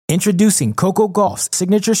Introducing Coco Gauff's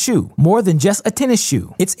signature shoe, more than just a tennis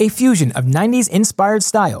shoe. It's a fusion of 90s-inspired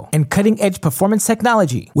style and cutting-edge performance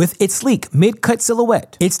technology. With its sleek mid-cut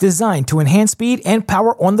silhouette, it's designed to enhance speed and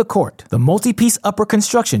power on the court. The multi-piece upper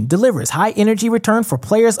construction delivers high-energy return for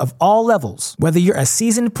players of all levels. Whether you're a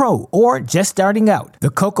seasoned pro or just starting out, the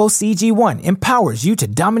Coco CG1 empowers you to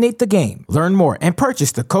dominate the game. Learn more and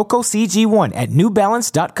purchase the Coco CG1 at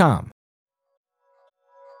NewBalance.com.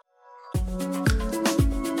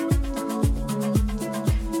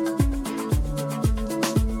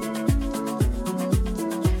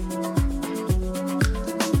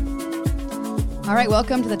 All right,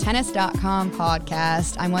 welcome to the Tennis.com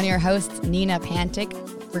podcast. I'm one of your hosts, Nina Pantic,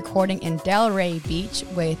 recording in Delray Beach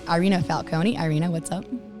with Irina Falcone. Irina, what's up?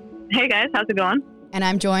 Hey guys, how's it going? And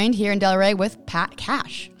I'm joined here in Delray with Pat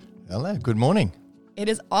Cash. Hello, good morning. It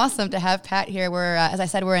is awesome to have Pat here. We're, as I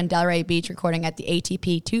said, we're in Delray Beach recording at the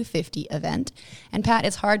ATP 250 event. And Pat,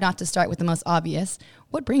 it's hard not to start with the most obvious.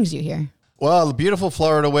 What brings you here? Well, the beautiful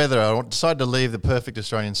Florida weather. I decided to leave the perfect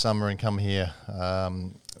Australian summer and come here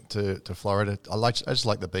to Florida. I just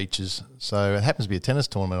like the beaches. So it happens to be a tennis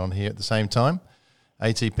tournament on here at the same time,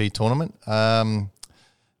 ATP tournament. So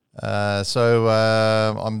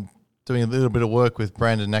I'm doing a little bit of work with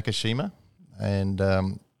Brandon Nakashima, and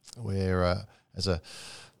we're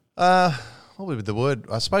what would be the word?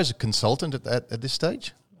 I suppose a consultant at this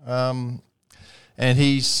stage. And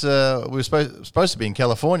he's we were supposed to be in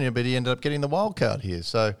California, but he ended up getting the wild card here.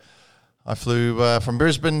 So I flew from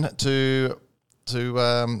Brisbane to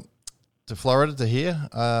Florida to here,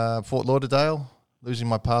 Fort Lauderdale, losing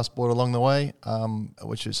my passport along the way,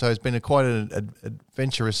 so it's been quite an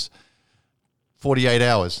adventurous 48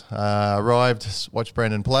 hours. Arrived, watched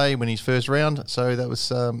Brandon play when his first round, so that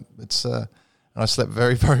was and I slept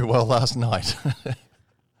very, very well last night.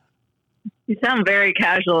 You sound very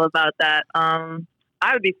casual about that.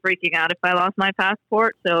 I would be freaking out if I lost my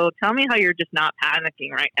passport. So tell me how you're just not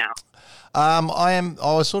panicking right now. I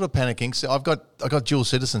was sort of panicking. So I got dual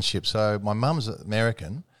citizenship. So my mum's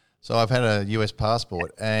American, so I've had a US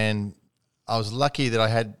passport, and I was lucky that I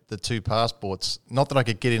had the two passports. Not that I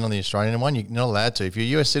could get in on the Australian one. You're not allowed to. If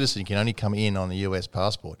you're a US citizen, you can only come in on a US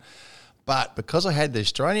passport. But because I had the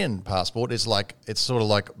Australian passport, it's sort of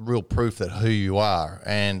like real proof that who you are.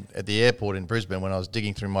 And at the airport in Brisbane, when I was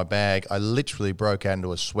digging through my bag, I literally broke out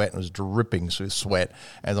into a sweat and was dripping with sweat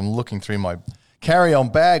as I'm looking through my carry-on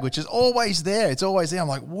bag, which is always there. It's always there. I'm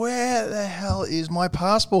like, where the hell is my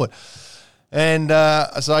passport? And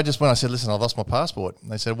so I just went, I said, listen, I lost my passport.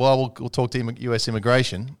 And they said, well, we'll talk to US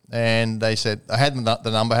Immigration. And they said, I had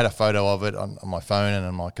the number, I had a photo of it on my phone and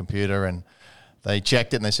on my computer, and they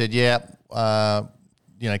checked it and they said, yeah,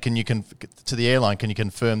 can you to the airline, can you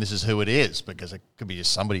confirm this is who it is? Because it could be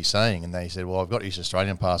just somebody saying. And they said, well, I've got his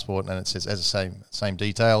Australian passport and it says has the same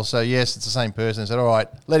details. So yes, it's the same person. I said, all right,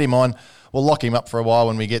 let him on. We'll lock him up for a while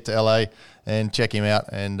when we get to LA and check him out.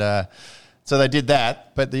 And so they did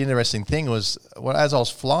that. But the interesting thing was, as I was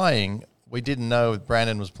flying, we didn't know if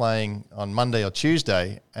Brandon was playing on Monday or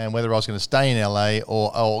Tuesday and whether I was going to stay in LA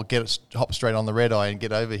or hop straight on the red eye and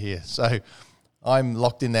get over here. So I'm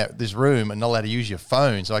locked in this room and not allowed to use your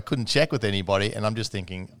phone, so I couldn't check with anybody. And I'm just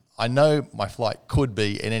thinking, I know my flight could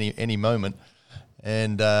be in any moment,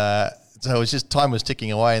 and so it was just time was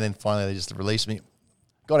ticking away. And then finally, they just released me.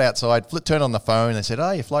 Got outside, turned on the phone. They said, "Oh,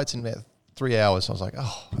 your flight's in about 3 hours." So I was like,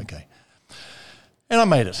 "Oh, okay," and I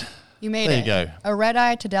made it. You made it. There you go. A red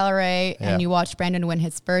eye to Delray, and you watched Brandon win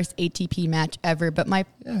his first ATP match ever. But my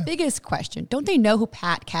biggest question: don't they know who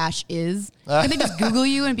Pat Cash is? Can they just Google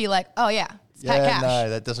you and be like, "Oh yeah"? Pat Cash. No,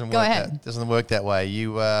 that doesn't work. Go ahead. That doesn't work that way.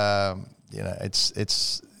 You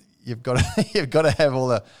it's you've got to have all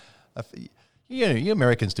the. You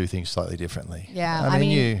Americans do things slightly differently. Yeah, I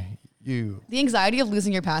mean you. The anxiety of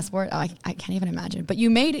losing your passport, I can't even imagine. But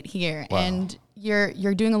you made it here, and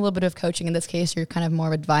you're doing a little bit of coaching. In this case, you're kind of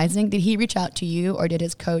more advising. Did he reach out to you, or did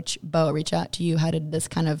his coach Bo reach out to you? How did this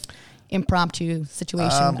kind of impromptu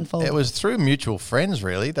situation unfold? It was through mutual friends,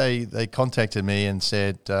 really. They contacted me and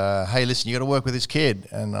said, hey, listen, you got to work with this kid.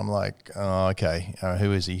 And I'm like, oh, okay,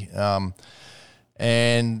 who is he?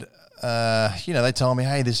 They told me,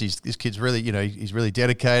 hey, this kid's really, he's really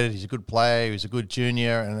dedicated. He's a good player. He's a good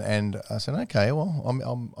junior. And I said, okay,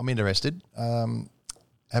 well, I'm interested.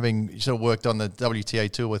 Having sort of worked on the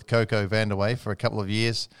WTA tour with Coco Vandeweghe for a couple of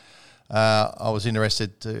years, I was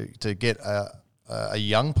interested to get a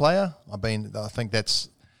young player. I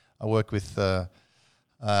worked with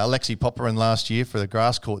Alexei Popyrin last year for the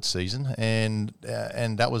grass court season, and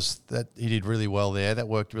that he did really well there. That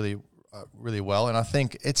worked really well, and I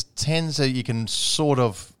think it tends that you can sort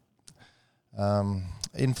of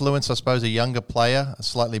influence, I suppose, a younger player,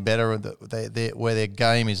 slightly better, where their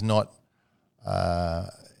game is not,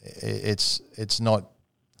 it's not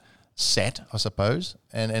set, I suppose,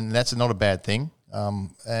 and that's not a bad thing.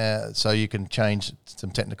 So you can change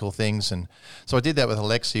some technical things, and so I did that with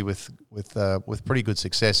Alexi with pretty good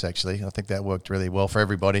success, actually. I think that worked really well for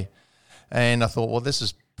everybody, and I thought, well, this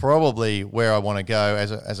is probably where I want to go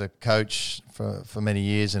as a coach for many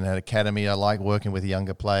years in an academy. I like working with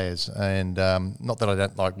younger players, and not that I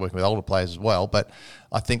don't like working with older players as well, but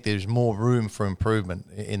I think there's more room for improvement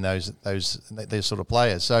in those sort of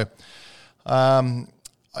players. So,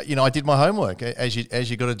 I did my homework as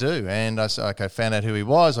you got to do, and I said, okay, found out who he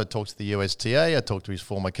was. I talked to the USTA, I talked to his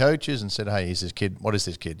former coaches, and said, hey, is this kid? What is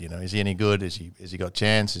this kid? Is he any good? Has he got a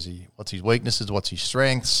chance? What's his weaknesses? What's his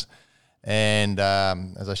strengths? And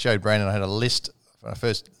as I showed Brandon, I had a list. When I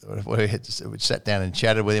first we sat down and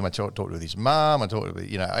chatted with him, I talked with his mum. I talked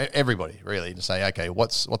with everybody really to say, okay,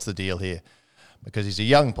 what's the deal here? Because he's a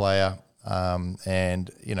young player,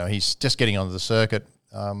 and he's just getting onto the circuit,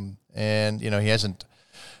 and he hasn't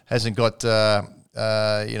got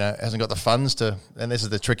hasn't got the funds to. And this is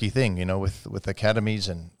the tricky thing, with academies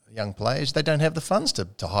and young players, they don't have the funds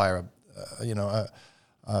to hire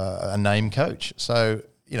a name coach. So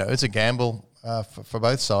it's a gamble for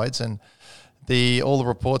both sides, and all the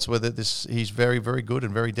reports were that he's very, very good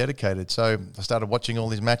and very dedicated. So I started watching all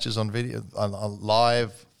these matches on video, on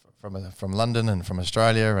live from London and from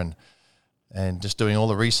Australia, and just doing all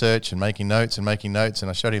the research and making notes. And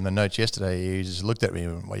I showed him the notes yesterday. He just looked at me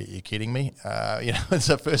and went, "Are you kidding me?" It's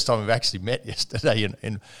the first time we've actually met yesterday,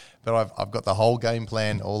 but I've got the whole game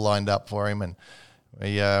plan all lined up for him, and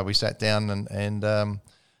we sat down and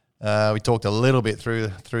we talked a little bit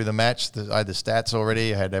through the match. I had the stats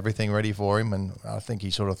already. I had everything ready for him, and I think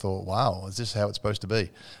he sort of thought, "Wow, is this how it's supposed to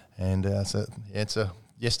be?" And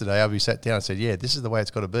yesterday we sat down and said, "Yeah, this is the way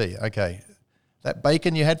it's got to be." Okay, that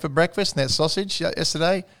bacon you had for breakfast and that sausage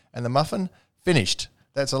yesterday and the muffin, finished.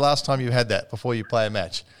 That's the last time you had that before you play a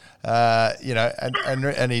match.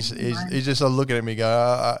 And he's just sort of looking at me,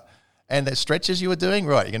 go, and the stretches you were doing,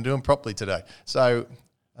 right? You can do them properly today. So.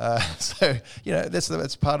 That's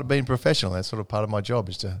part of being professional. That's sort of part of my job,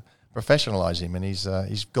 is to professionalize him, and he's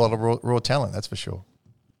got a raw talent, that's for sure.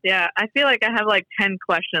 Yeah, I feel like I have like 10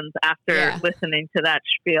 questions after listening to that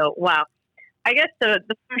spiel. Wow. I guess the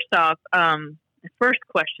first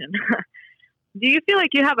question, do you feel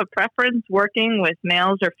like you have a preference working with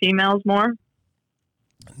males or females more?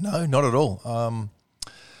 No, not at all.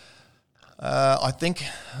 I think,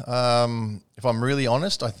 if I'm really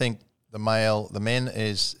honest, I think the men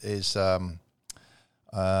is a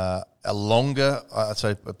longer, I'd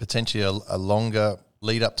say potentially a longer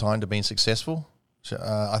lead up time to being successful. So,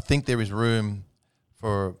 I think there is room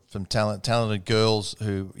for some talented girls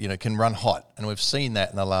who can run hot, and we've seen that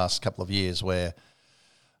in the last couple of years where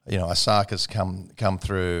Osaka's come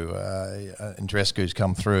through, Andreescu's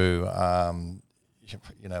come through.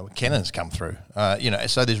 Kennan's come through,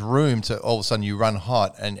 so there's room to all of a sudden you run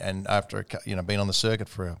hot, and after being on the circuit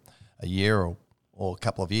for a year or a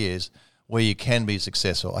couple of years, where you can be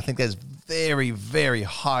successful. I think that's very, very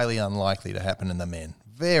highly unlikely to happen in the men.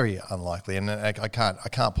 Very unlikely, and I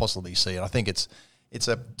can't possibly see it. I think it's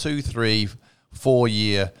a 2, 3, 4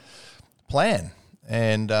 year plan,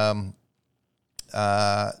 and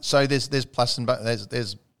so there's there's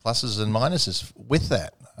pluses and minuses with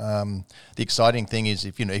that. The exciting thing is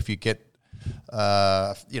if you get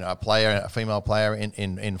a female player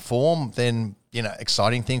in form, then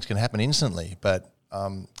exciting things can happen instantly. But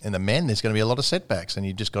in the men, there's going to be a lot of setbacks, and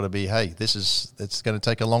you just got to be, hey, it's going to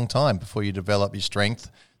take a long time before you develop your strength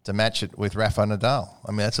to match it with Rafa Nadal.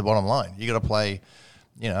 I mean, that's the bottom line. You got to play.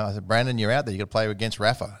 I said, Brandon, you're out there. You got to play against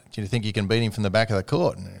Rafa. Do you think you can beat him from the back of the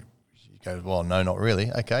court? And he goes, well, no, not really.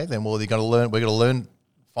 Okay, then you got to learn. We got to learn.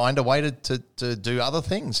 Find a way to do other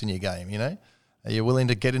things in your game. Are you willing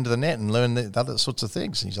to get into the net and learn the other sorts of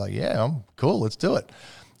things? And he's like, yeah, I'm cool. Let's do it.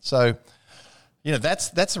 So, that's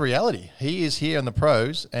the reality. He is here in the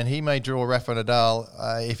pros, and he may draw Rafa Nadal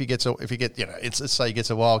let's say he gets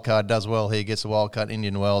a wild card, does well. He gets a wild card,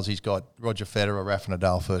 Indian Wells. He's got Roger Federer, Rafa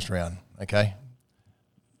Nadal first round. Okay.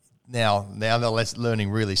 Now the learning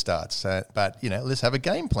really starts. But let's have a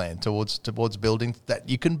game plan towards building that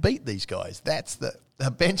you can beat these guys. That's the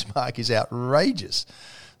benchmark is outrageous.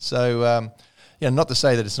 So. Not to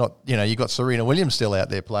say that it's not. You've got Serena Williams still out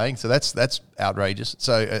there playing, so that's outrageous.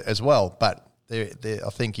 So as well, but I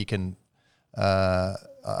think you can.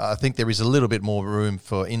 I think there is a little bit more room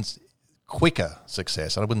for quicker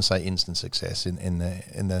success. I wouldn't say instant success in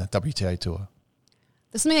the WTA tour.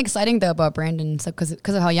 There's something exciting though about Brandon, so because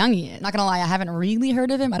of how young he is. Not gonna lie, I haven't really heard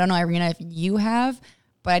of him. I don't know, Irina, if you have,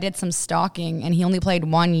 but I did some stalking, and he only played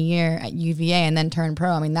 1 year at UVA and then turned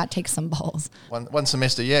pro. I mean, that takes some balls. One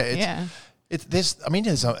semester, yeah. There's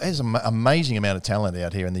an amazing amount of talent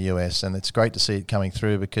out here in the US, and it's great to see it coming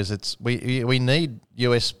through because we need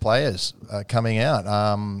US players coming out.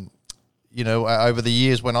 Over the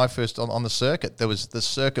years when I first on the circuit, the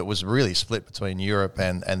circuit was really split between Europe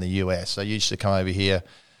and the US. So you used to come over here,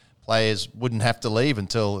 players wouldn't have to leave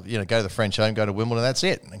until go to the French Open, go to Wimbledon, that's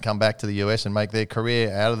it, and come back to the US and make their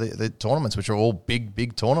career out of the tournaments, which are all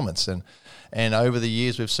big tournaments. And over the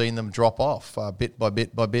years, we've seen them drop off bit by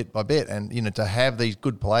bit. And, to have these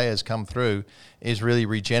good players come through is really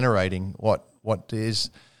regenerating what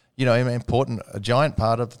is, important. A giant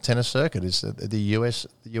part of the tennis circuit is the US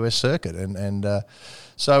circuit. And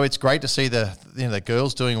so it's great to see the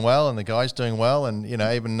girls doing well and the guys doing well. And,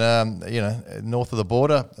 even, north of the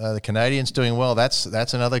border, the Canadians doing well.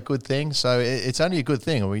 That's another good thing. So it's only a good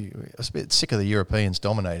thing. We're a bit sick of the Europeans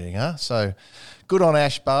dominating, huh? So good on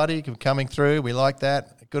Ash Barty coming through. We like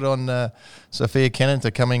that. Good on Sophia Kenin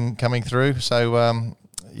coming through. So,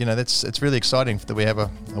 it's really exciting that we have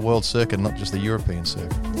a world circuit, not just the European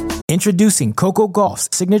circuit. Introducing Coco Gauff's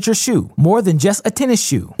signature shoe. More than just a tennis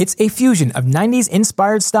shoe, it's a fusion of 90s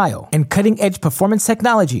inspired style and cutting-edge performance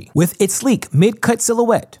technology. With its sleek mid-cut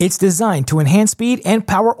silhouette, it's designed to enhance speed and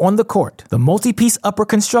power on the court. The multi-piece upper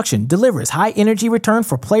construction delivers high-energy return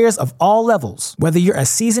for players of all levels. Whether you're a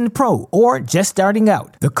seasoned pro or just starting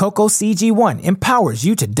out, the Coco CG1 empowers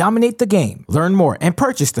you to dominate the game. Learn more and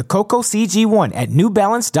purchase the Coco CG1 at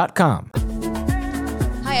NewBalance.com.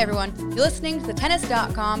 Hi everyone, you're listening to the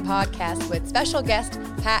Tennis.com podcast with special guest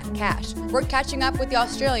Pat Cash. We're catching up with the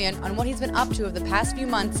Australian on what he's been up to over the past few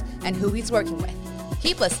months and who he's working with.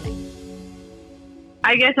 Keep listening.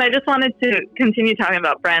 I guess I just wanted to continue talking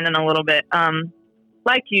about Brandon a little bit.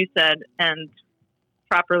 Like you said, and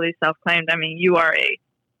properly self-claimed, I mean, you are a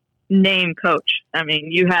name coach. I mean,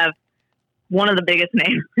 you have one of the biggest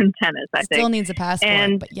names in tennis, I think. Still needs a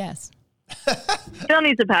passport, but yes. Still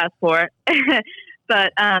needs a passport.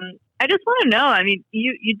 But I just want to know, I mean,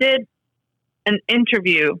 you did an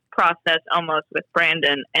interview process almost with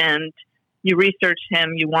Brandon, and you researched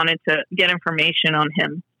him. You wanted to get information on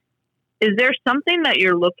him. Is there something that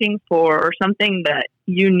you're looking for or something that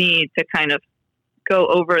you need to kind of go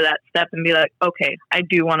over that step and be like, okay, I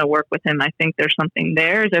do want to work with him. I think there's something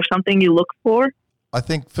there. Is there something you look for? I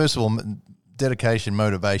think, first of all, dedication,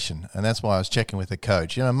 motivation, and that's why I was checking with the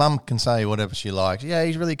coach. Mum can say whatever she likes. Yeah,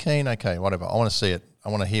 he's really keen. Okay, whatever. I want to see it. I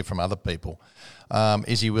want to hear from other people.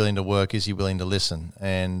 Is he willing to work? Is he willing to listen?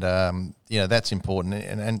 And that's important.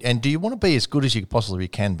 And do you want to be as good as you possibly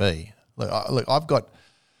can be? Look, I've got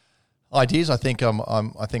ideas. I think I've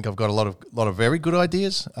got a lot of very good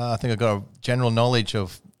ideas. I think I've got a general knowledge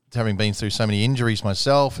of having been through so many injuries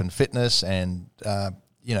myself and fitness and.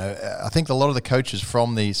 I think a lot of the coaches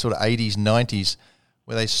from the sort of 80s, 90s,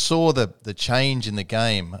 where they saw the change in the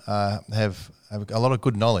game, have a lot of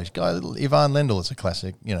good knowledge. Ivan Lendl is a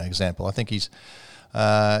classic, example. I think he's,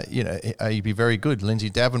 he'd be very good.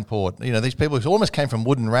 Lindsay Davenport, these people who almost came from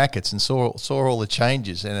wooden rackets and saw all the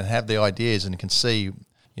changes and have the ideas and can see,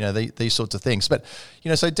 these sorts of things. But,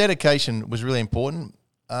 so dedication was really important.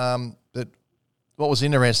 But what was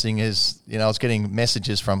interesting is, I was getting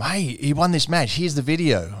messages from, hey, he won this match. Here's the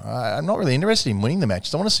video. I'm not really interested in winning the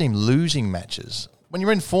matches. I want to see him losing matches. When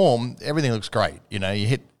you're in form, everything looks great. You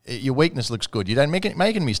hit your weakness looks good. You don't make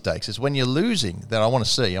any mistakes. It's when you're losing that I want to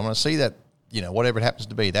see. I want to see that, whatever it happens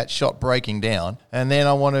to be, that shot breaking down. And then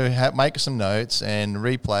I want to make some notes and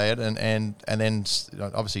replay it and then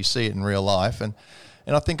obviously see it in real life. And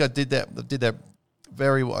I think I did that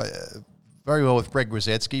very well with Greg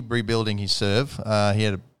Grosetsky, rebuilding his serve. He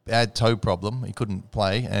had a bad toe problem. He couldn't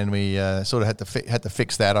play, and we sort of had to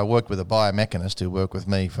fix that. I worked with a biomechanist who worked with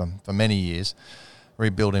me for many years,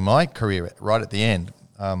 rebuilding my career right at the end.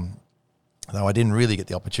 Though I didn't really get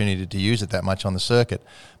the opportunity to use it that much on the circuit.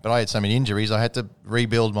 But I had so many injuries, I had to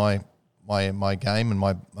rebuild my game and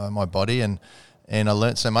my body, and I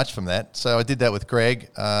learnt so much from that. So I did that with Greg.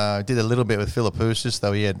 I did a little bit with Philippoussis,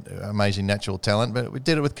 though he had amazing natural talent. But we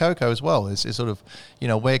did it with Coco as well. It's sort of,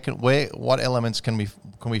 what elements can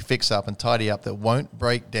we fix up and tidy up that won't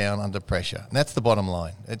break down under pressure? And that's the bottom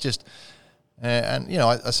line. It just, I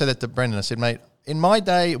said that to Brendan. I said, mate, in my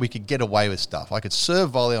day, we could get away with stuff. I could serve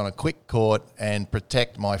volley on a quick court and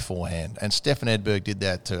protect my forehand. And Stefan Edberg did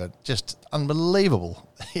that too. Just unbelievable.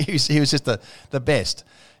 He was just the best.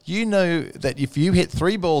 You know that if you hit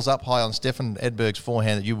 3 balls up high on Stefan Edberg's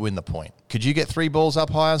forehand, that you win the point. Could you get 3 balls up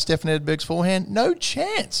high on Stefan Edberg's forehand? No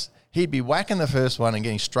chance. He'd be whacking the first one and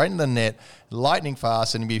getting straight in the net, lightning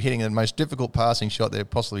fast, and he'd be hitting the most difficult passing shot there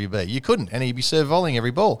possibly be. You couldn't, and he'd be serve volleying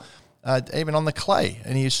every ball, even on the clay,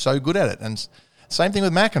 and he was so good at it. And same thing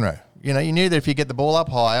with McEnroe. You knew that if you get the ball up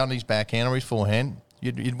high on his backhand or his forehand,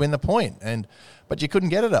 you'd win the point. But you couldn't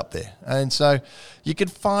get it up there. And so you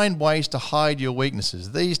could find ways to hide your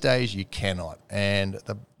weaknesses. These days you cannot. And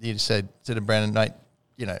you said to Brandon, Nate,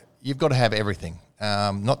 you've got to have everything.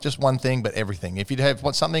 Not just one thing, but everything. If you have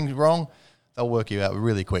something wrong, they'll work you out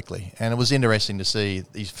really quickly. And it was interesting to see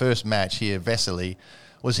his first match here, Vesely,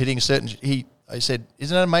 was hitting I said,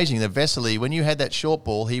 isn't it amazing that Vesely, when you had that short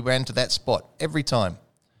ball, he ran to that spot every time.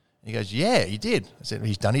 He goes, yeah, he did. I said,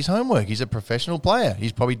 he's done his homework. He's a professional player.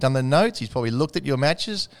 He's probably done the notes. He's probably looked at your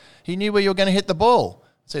matches. He knew where you were going to hit the ball. I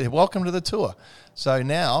said, welcome to the tour. So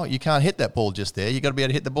now you can't hit that ball just there. You've got to be able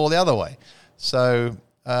to hit the ball the other way. So,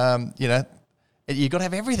 you've got to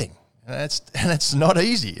have everything. And it's not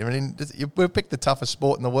we've picked the toughest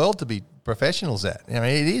sport in the world to be professionals at.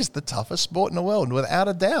 It is the toughest sport in the world, without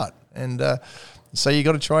a doubt. And so you've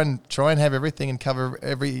got to try and have everything and cover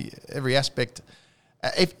every aspect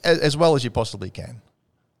as well as you possibly can.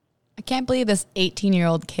 I can't believe this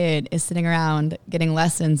 18-year-old kid is sitting around getting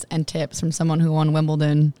lessons and tips from someone who won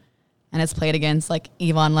Wimbledon and has played against like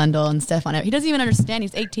Yvonne Lendl and Stefan. He doesn't even understand.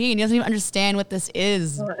 He's 18. He doesn't even understand what this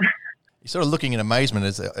is. He's sort of looking in amazement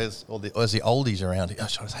as the oldies around here. I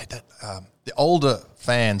was trying to say that. The older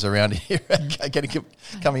fans around here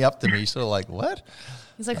coming up to me, sort of like, what?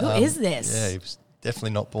 He's like, who is this? Yeah, he was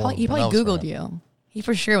definitely not born. He probably Googled you. He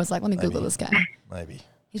for sure was like, let me Google this guy. Maybe.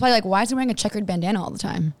 He's probably like, why is he wearing a checkered bandana all the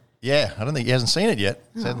time? Yeah, I don't think he hasn't seen it yet.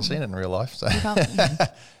 He hasn't seen it in real life. So. How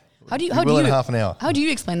do you in half an hour. How do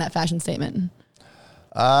you explain that fashion statement?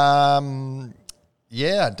 Yeah,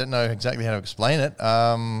 I don't know exactly how to explain it.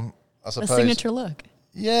 I suppose a signature look.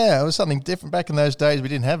 Yeah, it was something different back in those days. We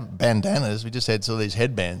didn't have bandanas. We just had sort of these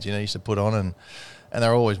headbands, used to put on, and they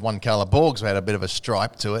were always one colour. Borgs had a bit of a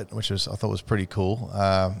stripe to it, which I thought was pretty cool.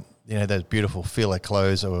 Those beautiful filler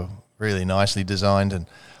clothes that were really nicely designed, and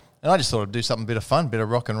I just thought I'd do something, a bit of fun, a bit of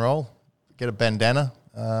rock and roll, get a bandana.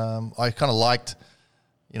 I kind of liked,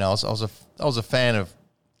 I was a fan of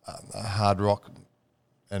hard rock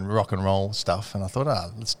and roll stuff, and I thought,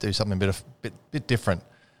 let's do something a bit different.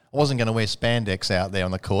 I wasn't going to wear spandex out there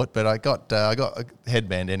on the court, but I got a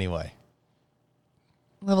headband anyway.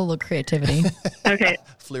 Level of creativity. Okay.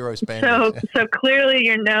 Fluoro spandex. So clearly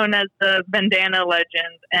you're known as the bandana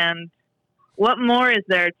legend. And what more is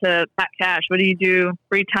there to Pat Cash? What do you do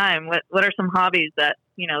free time? What are some hobbies that,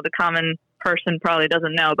 the common person probably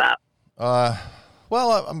doesn't know about?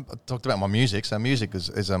 Well, I talked about my music. So music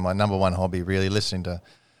is my number one hobby, really, listening to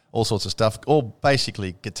all sorts of stuff, all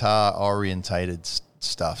basically guitar-orientated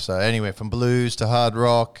stuff. So anywhere from blues to hard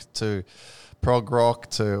rock to prog rock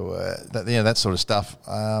to that sort of stuff.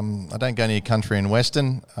 I don't go any country and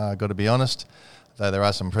western, got to be honest, though there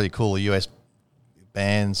are some pretty cool US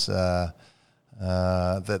bands that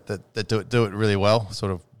do it really well,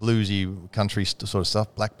 sort of bluesy country sort of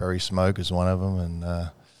stuff. Blackberry Smoke is one of them,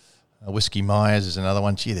 and Whiskey Myers is another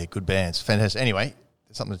one. Gee, they're good bands. Fantastic. Anyway,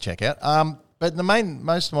 it's something to check out. But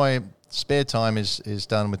most of my spare time is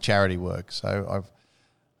done with charity work. So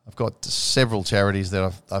I've got several charities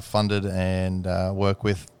that I've funded and work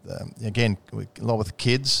with, again, a lot with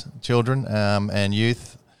kids, children, and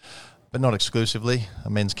youth, but not exclusively.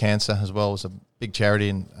 Men's Cancer as well is a big charity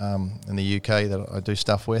in the UK that I do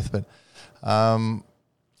stuff with. But,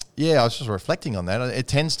 I was just reflecting on that. It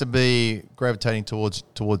tends to be gravitating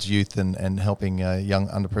towards youth and helping young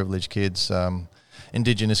underprivileged kids,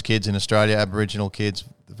 Indigenous kids in Australia, Aboriginal kids,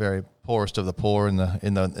 the very poorest of the poor in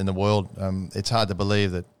the world. It's hard to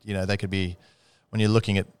believe that they could be, when you're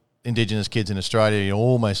looking at Indigenous kids in Australia, you're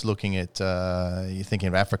almost looking at you're thinking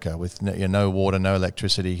of Africa with no water, no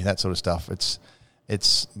electricity, that sort of stuff.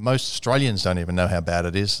 It's most Australians don't even know how bad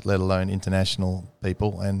it is, let alone international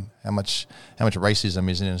people, and how much racism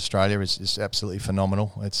is in Australia is absolutely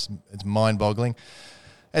phenomenal. It's mind-boggling.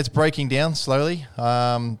 It's breaking down slowly,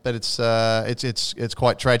 but it's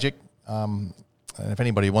quite tragic. And if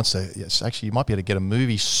anybody wants to, actually, you might be able to get a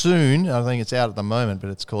movie soon. I think it's out at the moment, but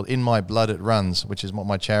it's called In My Blood It Runs, which is what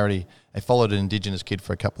my charity. They followed an Indigenous kid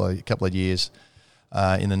for a couple of years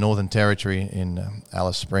in the Northern Territory in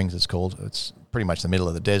Alice Springs. It's called. It's pretty much the middle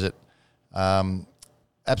of the desert.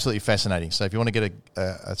 Absolutely fascinating. So if you want to get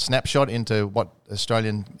a snapshot into what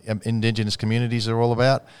Australian Indigenous communities are all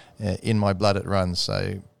about, In My Blood It Runs.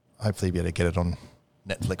 So hopefully you'll be able to get it on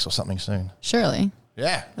Netflix or something soon. Surely.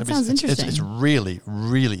 Yeah. That sounds interesting. It's really,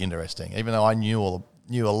 really interesting. Even though I knew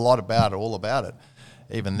a lot about it,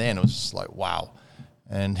 even then it was just like, wow.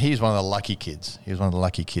 And he's one of the lucky kids. He was one of the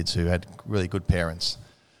lucky kids who had really good parents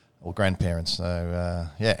or grandparents.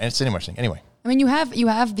 So, and it's interesting. Anyway. I mean, you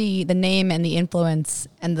have the name and the influence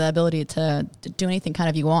and the ability to do anything kind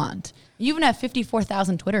of you want. You even have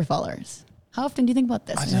 54,000 Twitter followers. How often do you think about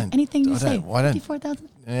this? Anything you say? 54,000?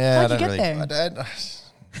 Yeah, How'd you get there?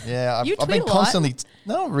 I've been constantly.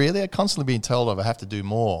 No, really. I constantly been told I have to do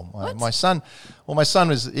more. My son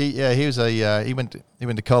was. He went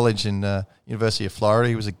to college in University of Florida.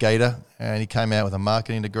 He was a Gator, and he came out with a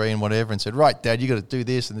marketing degree and whatever, and said, "Right, Dad, you got to do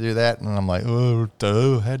this and do that." And I'm like, "Oh,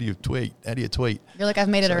 how do you tweet? How do you tweet?" You're like, "I've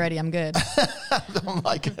made it already. I'm good." I'm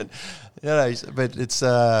like, but it's.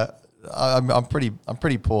 I'm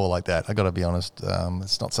pretty poor like that. I got to be honest.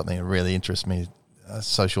 It's not something that really interests me.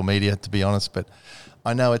 Social media, to be honest, but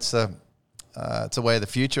I know it's a way of the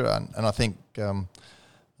future, and I think I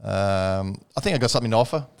got something to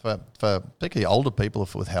offer for particularly older people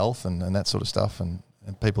with health and that sort of stuff, and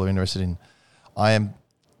people are interested in. I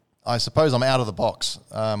suppose I'm out of the box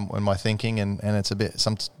in my thinking, and it's a bit.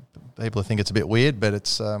 Some people think it's a bit weird, but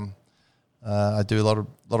it's. I do a lot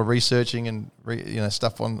of researching and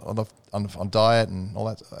stuff on diet and all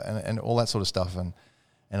that and all that sort of stuff, and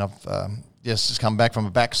I've just come back from a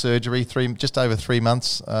back surgery just over 3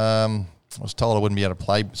 months. I was told I wouldn't be able to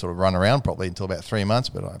play, sort of run around probably until about 3 months,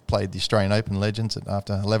 but I played the Australian Open Legends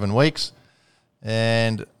after 11 weeks,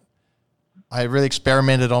 and I really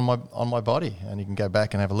experimented on my body. And you can go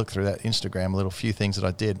back and have a look through that Instagram, a little few things that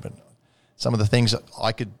I did, but some of the things that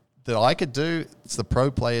I could do, it's the pro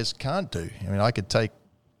players can't do. I mean, I could take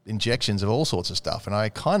injections of all sorts of stuff, and I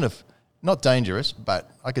kind of, not dangerous, but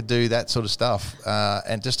I could do that sort of stuff,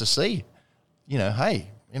 and just to see, hey,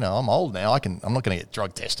 I'm old now. I'm not going to get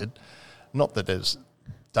drug tested. Not that there's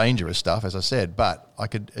dangerous stuff, as I said, but I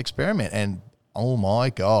could experiment. And oh my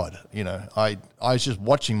God, I was just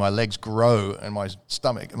watching my legs grow and my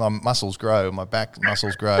stomach, my muscles grow, my back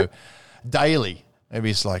muscles grow daily. Maybe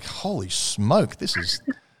it's like, holy smoke, this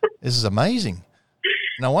is amazing.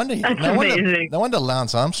 No wonder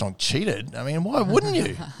Lance Armstrong cheated. I mean, why wouldn't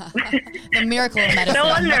you? The miracle of medicine. No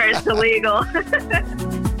wonder it's illegal.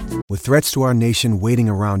 With threats to our nation waiting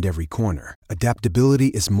around every corner, adaptability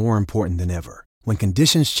is more important than ever. When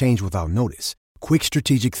conditions change without notice, quick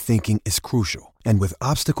strategic thinking is crucial. And with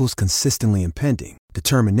obstacles consistently impending,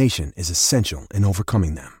 determination is essential in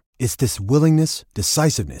overcoming them. It's this willingness,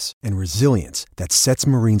 decisiveness, and resilience that sets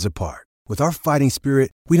Marines apart. With our fighting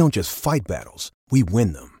spirit, we don't just fight battles, we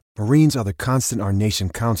win them. Marines are the constant our nation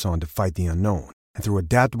counts on to fight the unknown. And through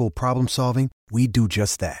adaptable problem solving, we do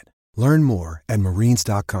just that. Learn more at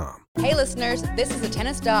marines.com. Hey listeners, this is a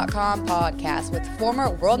Tennis.com podcast with former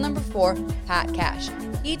world number 4, Pat Cash.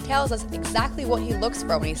 He tells us exactly what he looks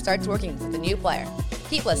for when he starts working with a new player.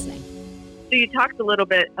 Keep listening. So you talked a little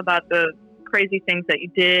bit about the crazy things that you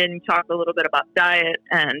did, and you talked a little bit about diet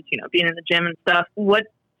and, being in the gym and stuff. What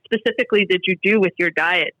specifically did you do with your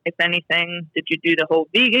diet, if anything? Did you do the whole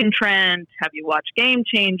vegan trend? Have you watched Game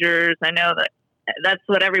Changers? I know that's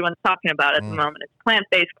what everyone's talking about at the moment. It's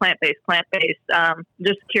plant-based, plant-based, plant-based.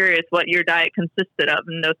 Just curious what your diet consisted of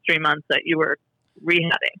in those 3 months that you were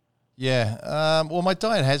rehabbing. Yeah. Well, my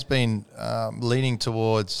diet has been leaning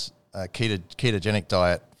towards a ketogenic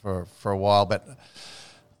diet for a while, but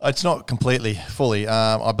it's not completely, fully.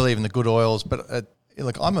 I believe in the good oils, but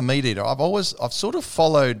look, I'm a meat eater. I've sort of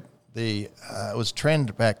followed it was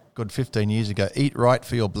trend back good 15 years ago, eat right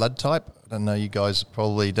for your blood type. I don't know, you guys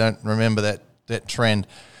probably don't remember that trend.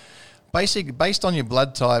 Basically, based on your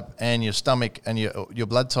blood type and your stomach and your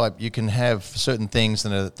blood type, you can have certain things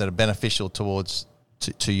that are beneficial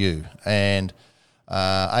to you. And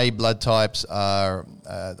A blood types are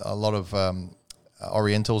a lot of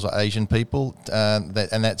Orientals or Asian people, and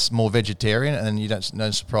that's more vegetarian. And you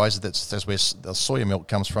no surprise that's where the soya milk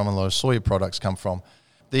comes from, and a lot of soya products come from.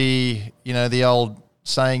 The old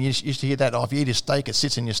saying, you used to hear that, if you eat a steak, it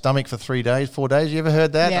sits in your stomach for 3 days, 4 days. You ever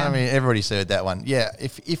heard that? Yeah. I mean, everybody's heard that one. Yeah,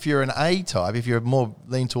 if you're an A type, if you're more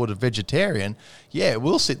lean toward a vegetarian, yeah, it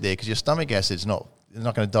will sit there because your stomach acid's not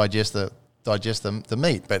going to digest the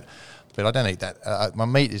meat. But I don't eat that. My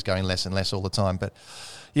meat is going less and less all the time. But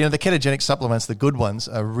the ketogenic supplements, the good ones,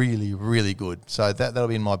 are really, really good. So that'll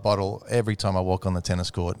be in my bottle every time I walk on the tennis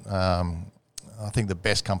court. I think the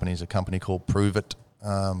best company is a company called Prove It.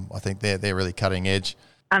 I think they're really cutting edge.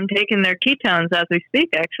 I'm taking their ketones as we speak,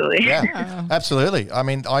 actually. Yeah, absolutely. I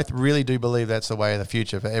mean, I really do believe that's the way of the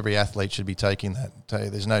future. For every athlete should be taking that.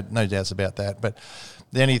 There's no doubts about that. But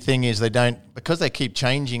the only thing is because they keep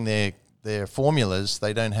changing their formulas,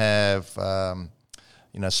 they don't have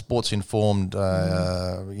sports informed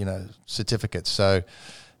certificates. So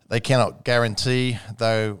they cannot guarantee,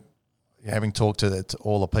 though. having talked to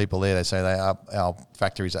all the people there, they say our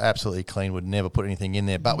factories are absolutely clean. Would never put anything in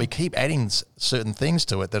there, but we keep adding certain things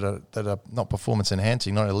to it that are not performance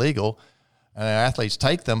enhancing, not illegal, and our athletes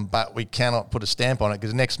take them, but we cannot put a stamp on it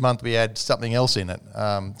because next month we add something else in it.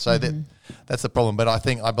 That's the problem. But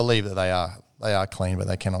I believe that they are clean, but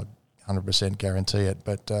they cannot 100% guarantee it.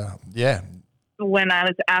 But when I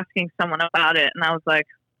was asking someone about it, and I was like,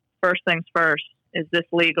 first things first, is this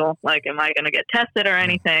legal? Like, am I going to get tested or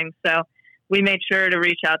anything? So we made sure to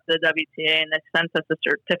reach out to the WTA, and they sent us a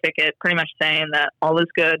certificate pretty much saying that all is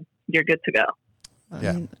good, you're good to go.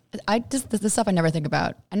 Yeah. This stuff I never think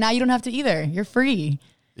about. And now you don't have to either. You're free.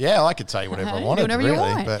 Yeah, I could tell you whatever I wanted. Whatever really, you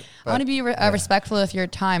want. But I want to be respectful of your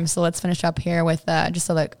time. So let's finish up here with just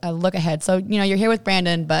a look ahead. So, you're here with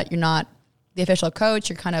Brandon, but you're not the official coach.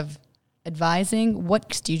 You're kind of advising.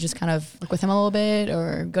 Do you just kind of look with him a little bit,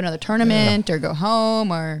 or go to another tournament, or go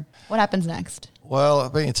home, or what happens next? Well,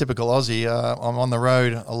 being a typical Aussie, I'm on the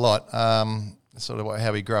road a lot. Sort of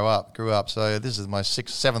how we grew up. So this is my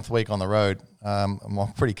 7th week on the road.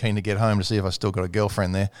 I'm pretty keen to get home to see if I still got a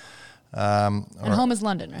girlfriend there. And home is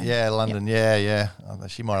London, right? Yeah, London. Yeah.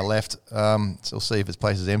 She might have left. So we'll see if this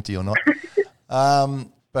place is empty or not.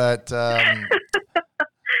 But I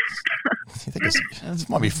think this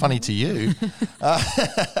might be funny to you.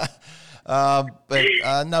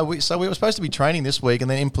 No. We were supposed to be training this week and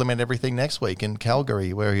then implement everything next week in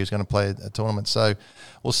Calgary, where he was going to play a tournament. So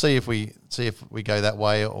we'll see if we go that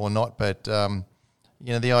way or not. But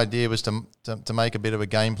the idea was to make a bit of a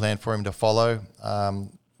game plan for him to follow.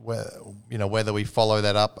 Whether we follow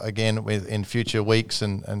that up again in future weeks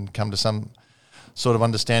and come to some sort of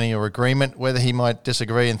understanding or agreement, whether he might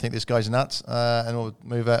disagree and think this guy's nuts and we'll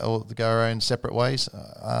move out or go our own separate ways.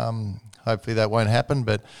 Hopefully that won't happen,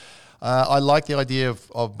 but I like the idea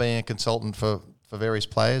of being a consultant for various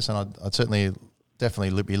players, and I'd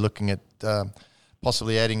definitely be looking at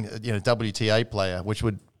possibly adding WTA player, which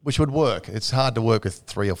would work. It's hard to work with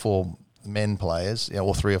 3 or 4 men players,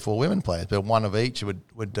 or 3 or 4 women players, but one of each would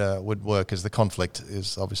work, as the conflict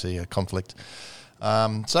is obviously a conflict.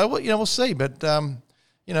 So we'll see, but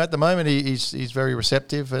at the moment he's very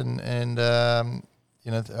receptive, and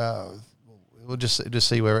we'll just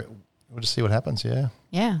see what happens.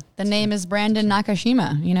 Yeah. The name is Brandon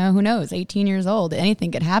Nakashima. Who knows? 18 years old.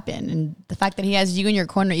 Anything could happen, and the fact that he has you in your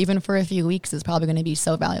corner even for a few weeks is probably going to be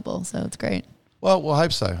so valuable. So it's great. Well, we'll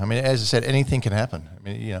hope so. I mean, as I said, anything can happen. I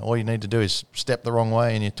mean, all you need to do is step the wrong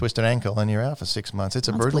way and you twist an ankle and you're out for 6 months. It's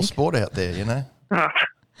a brutal sport out there, Oh.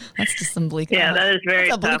 That's just some bleak. Yeah, that is very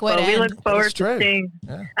tough. Well, we look forward to seeing.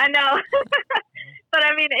 Yeah. I know. But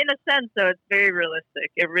I mean, in a sense, though, it's very realistic.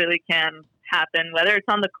 It really can happen, whether it's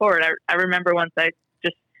on the court. I remember once I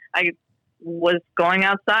was going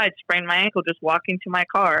outside, sprained my ankle just walking to my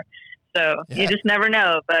car. So you just never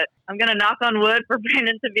know, but I'm going to knock on wood for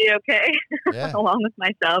Brandon to be okay along with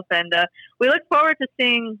myself. And we look forward to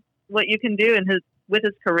seeing what you can do with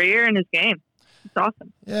his career and his game. It's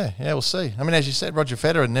awesome. Yeah, we'll see. I mean, as you said, Roger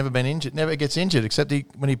Federer never been injured, never gets injured, except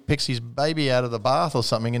when he picks his baby out of the bath or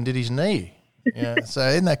something and did his knee. So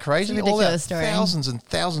isn't that crazy? All that story. Thousands and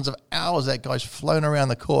thousands of hours that guy's flown around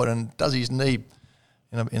the court and does his knee.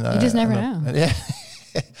 You just never know. Yeah.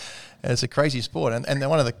 And it's a crazy sport. And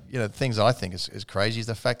one of the things I think is crazy is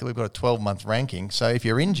the fact that we've got a 12-month ranking. So if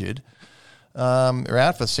you're injured, you're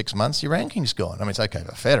out for 6 months, your ranking's gone. I mean, it's okay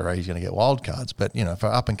for Federer, he's going to get wild cards, but for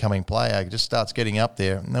an up-and-coming player, it just starts getting up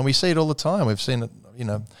there. And we see it all the time. We've seen it,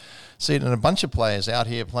 see it in a bunch of players out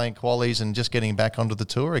here playing qualies and just getting back onto the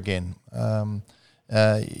tour again.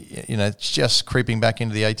 It's just creeping back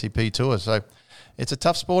into the ATP tour. So it's a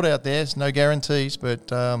tough sport out there. There's no guarantees,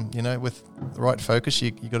 but, with the right focus,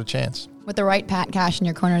 you got a chance. With the right Pat Cash in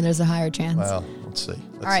your corner, there's a higher chance. Well, let's see.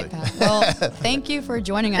 All right, Pat. Well, thank you for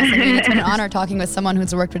joining us. I mean, it's been an honor talking with someone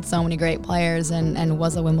who's worked with so many great players and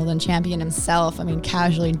was a Wimbledon champion himself. I mean,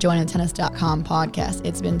 casually joining the Tennis.com podcast.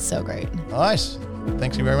 It's been so great. Nice.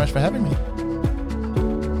 Thanks very much for having me.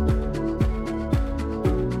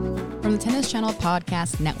 From the Tennis Channel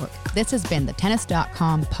Podcast Network, this has been the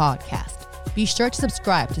Tennis.com podcast. Be sure to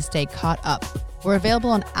subscribe to stay caught up. We're available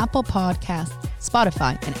on Apple Podcasts,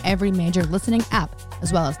 Spotify, and every major listening app,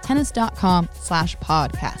 as well as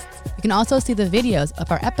tennis.com/podcasts. You can also see the videos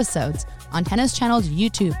of our episodes on Tennis Channel's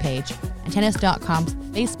YouTube page and Tennis.com's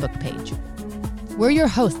Facebook page. We're your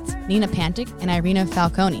hosts, Nina Pantic and Irina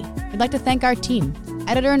Falconi. We'd like to thank our team,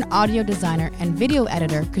 editor and audio designer and video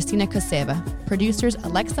editor Christina Koseva, producers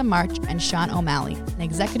Alexa March and Sean O'Malley, and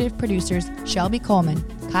executive producers Shelby Coleman,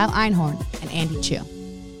 Kyle Einhorn, and Andy Chu.